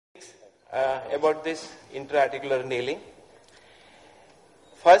about this intra-articular nailing.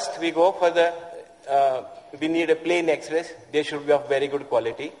 First, we go for the, we need a plain X-rays. They should be of very good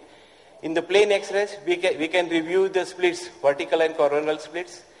quality. In the plain X-rays, we can review the splits, vertical and coronal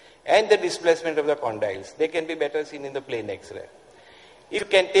splits, and the displacement of the condyles. They can be better seen in the plain X-ray. If you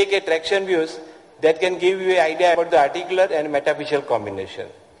can take a traction views, that can give you an idea about the articular and metaphyseal combination.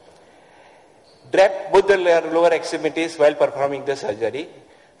 Drape both the lower extremities while performing the surgery,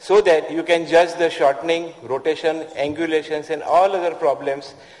 so that you can judge the shortening, rotation, angulations, and all other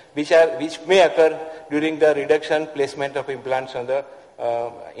problems which may occur during the reduction placement of implants on the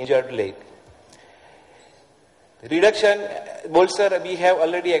injured leg. Reduction bolster, we have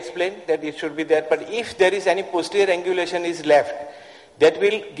already explained that it should be there, but if there is any posterior angulation is left, that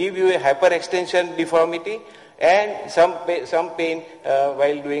will give you a hyperextension deformity and some pain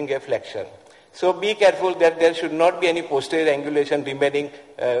while doing a flexion. So be careful that there should not be any posterior angulation remaining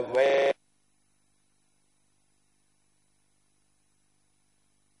where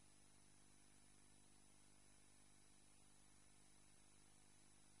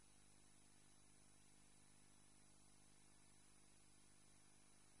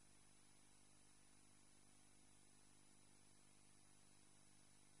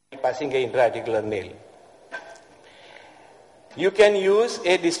passing an intra-articular nail. You can use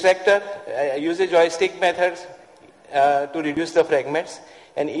a distractor, use a joystick method to reduce the fragments,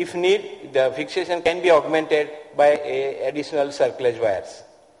 and if need, the fixation can be augmented by additional circlage wires.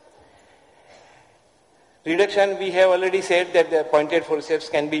 Reduction, we have already said that the pointed forceps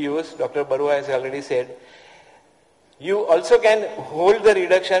can be used. Dr. Barua has already said. You also can hold the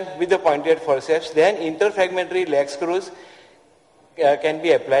reduction with the pointed forceps, then interfragmentary leg screws can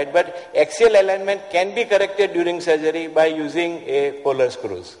be applied, but axial alignment can be corrected during surgery by using a polar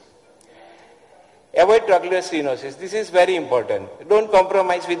screws. Avoid trochlear stenosis. This is very important. Don't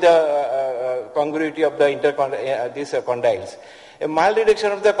compromise with the congruity of the these condyles. A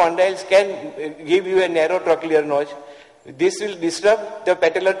malreduction of the condyles can give you a narrow trochlear notch. This will disrupt the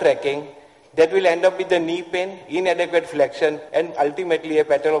patellar tracking. That will end up with the knee pain, inadequate flexion, and ultimately a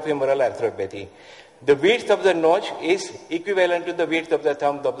patellofemoral arthropathy. The width of the notch is equivalent to the width of the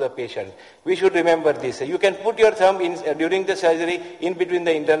thumb of the patient. We should remember this. You can put your thumb in, during the surgery in between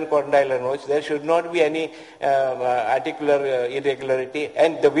the internal condylar notch. There should not be any articular irregularity,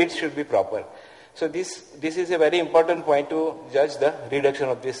 and the width should be proper. So this is a very important point to judge the reduction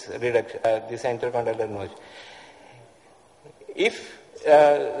of this intercondylar notch. If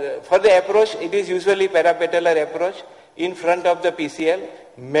for the approach, it is usually parapatellar approach in front of the PCL.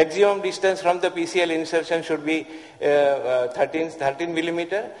 Maximum distance from the PCL insertion should be 13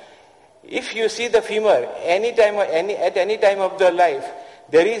 millimeter. If you see the femur, at any time of the life,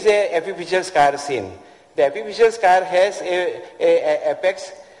 there is a epiphyseal scar seen. The epiphyseal scar has a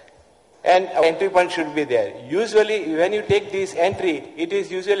apex, and entry point should be there. Usually, when you take this entry, it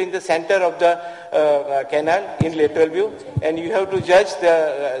is usually in the center of the canal in lateral view, and you have to judge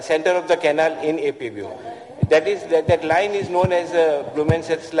the center of the canal in AP view. That line is known as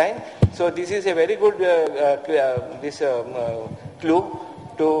Blumenstedt's line. So this is a very good clue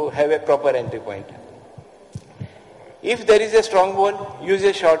to have a proper entry point. If there is a strong bone, use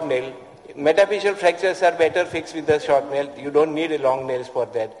a short nail. Metaphyseal fractures are better fixed with the short nail. You don't need a long nails for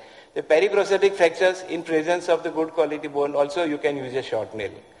that. The periprosthetic fractures, in presence of the good quality bone, also you can use a short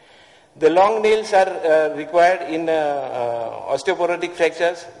nail. The long nails are required in osteoporotic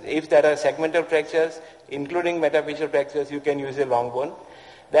fractures. If there are segmental fractures, including metaphyseal fractures, you can use a long bone.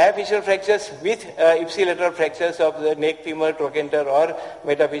 Diaphyseal fractures with ipsilateral fractures of the neck, femur, trochanter, or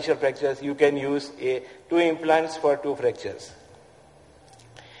metaphyseal fractures, you can use 2 implants for 2 fractures.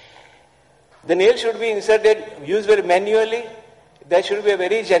 The nail should be inserted usually manually. There should be a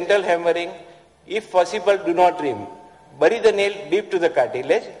very gentle hammering. If possible, do not trim. Bury the nail deep to the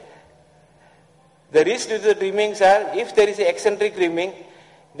cartilage. The risk to the trimmings are, if there is an eccentric trimming,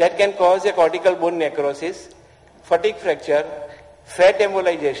 that can cause a cortical bone necrosis, fatigue fracture, fat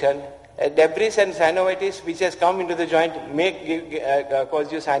embolization, debris and synovitis which has come into the joint may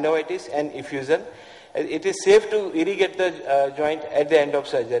cause you synovitis and effusion. It is safe to irrigate the joint at the end of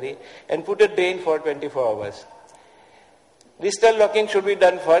surgery and put a drain for 24 hours. Distal locking should be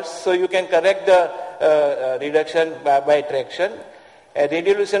done first, so you can correct the reduction by traction. A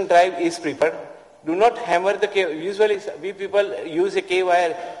radiolucent drive is preferred. Do not hammer the K. Usually we people use a K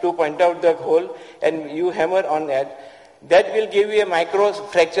wire to point out the hole, and you hammer on that. That will give you a micro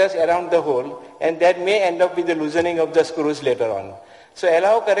fractures around the hole, and that may end up with the loosening of the screws later on. So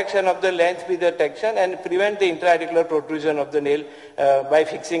allow correction of the length with the traction and prevent the intra-articular protrusion of the nail by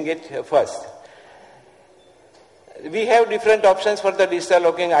fixing it first. We have different options for the distal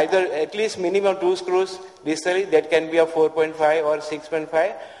locking, either at least minimum 2 screws distally, that can be a 4.5 or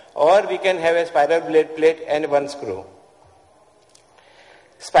 6.5, or we can have a spiral blade plate and 1 screw.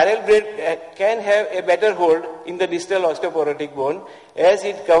 Spiral blade can have a better hold in the distal osteoporotic bone as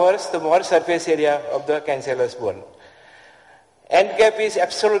it covers the more surface area of the cancellous bone. End cap is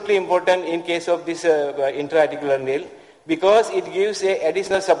absolutely important in case of this intra-articular nail, because it gives a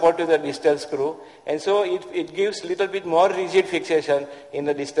additional support to the distal screw, and so it gives little bit more rigid fixation in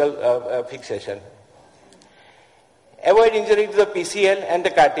the distal fixation. Avoid injury to the PCL and the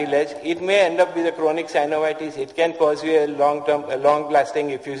cartilage. It may end up with a chronic synovitis. It can cause you a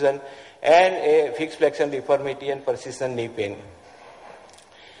long-lasting effusion and a fixed flexion deformity and persistent knee pain.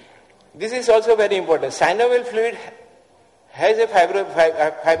 This is also very important. Synovial fluid has a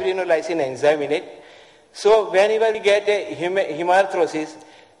fibrinolysin enzyme in it. So whenever you get a hemarthrosis,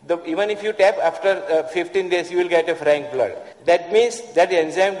 even if you tap after 15 days, you will get a frank blood. That means that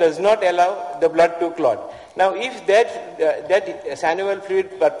enzyme does not allow the blood to clot. Now, if that synovial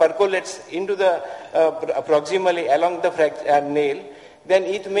fluid percolates into the proximally along the nail, then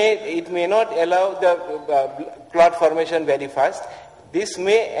it may not allow the clot formation very fast. This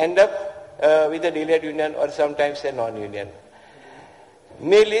may end up with a delayed union or sometimes a non-union.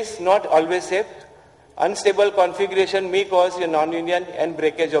 Nail is not always safe. Unstable configuration may cause a non-union and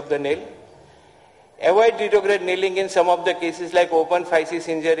breakage of the nail. Avoid retrograde nailing in some of the cases like open physis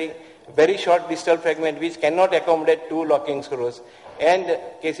injury, very short distal fragment which cannot accommodate 2 locking screws, and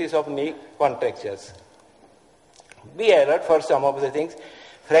cases of knee contractures. Be alert for some of the things.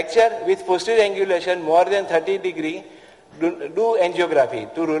 Fracture with posterior angulation more than 30 degree, do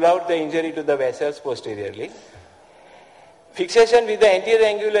angiography to rule out the injury to the vessels posteriorly. Fixation with the anterior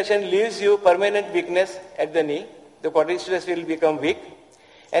angulation leaves you permanent weakness at the knee. The quadriceps will become weak.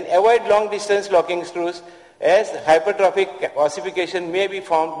 And avoid long distance locking screws, as hypertrophic ossification may be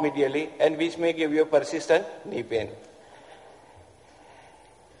formed medially and which may give you persistent knee pain.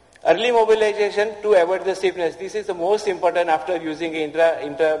 Early mobilization to avoid the stiffness. This is the most important after using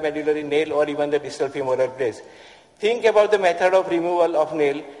intramedullary nail or even the distal femoral brace. Think about the method of removal of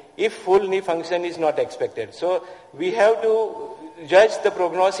nail if full knee function is not expected. So we have to judge the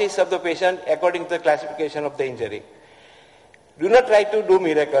prognosis of the patient according to the classification of the injury. Do not try to do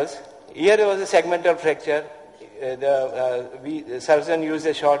miracles. Here was a segmental fracture. The surgeon used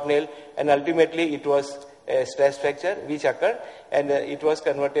a short nail, and ultimately it was a stress fracture which occurred, and it was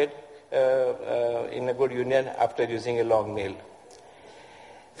converted in a good union after using a long nail.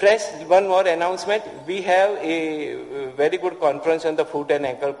 Friends, one more announcement. We have a very good conference on the foot and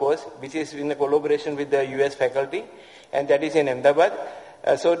ankle course, which is in a collaboration with the US faculty, and that is in Ahmedabad.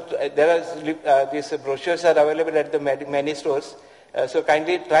 These brochures are available at the many stores. So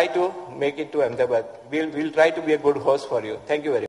kindly try to make it to Ahmedabad. We'll try to be a good host for you. Thank you very much.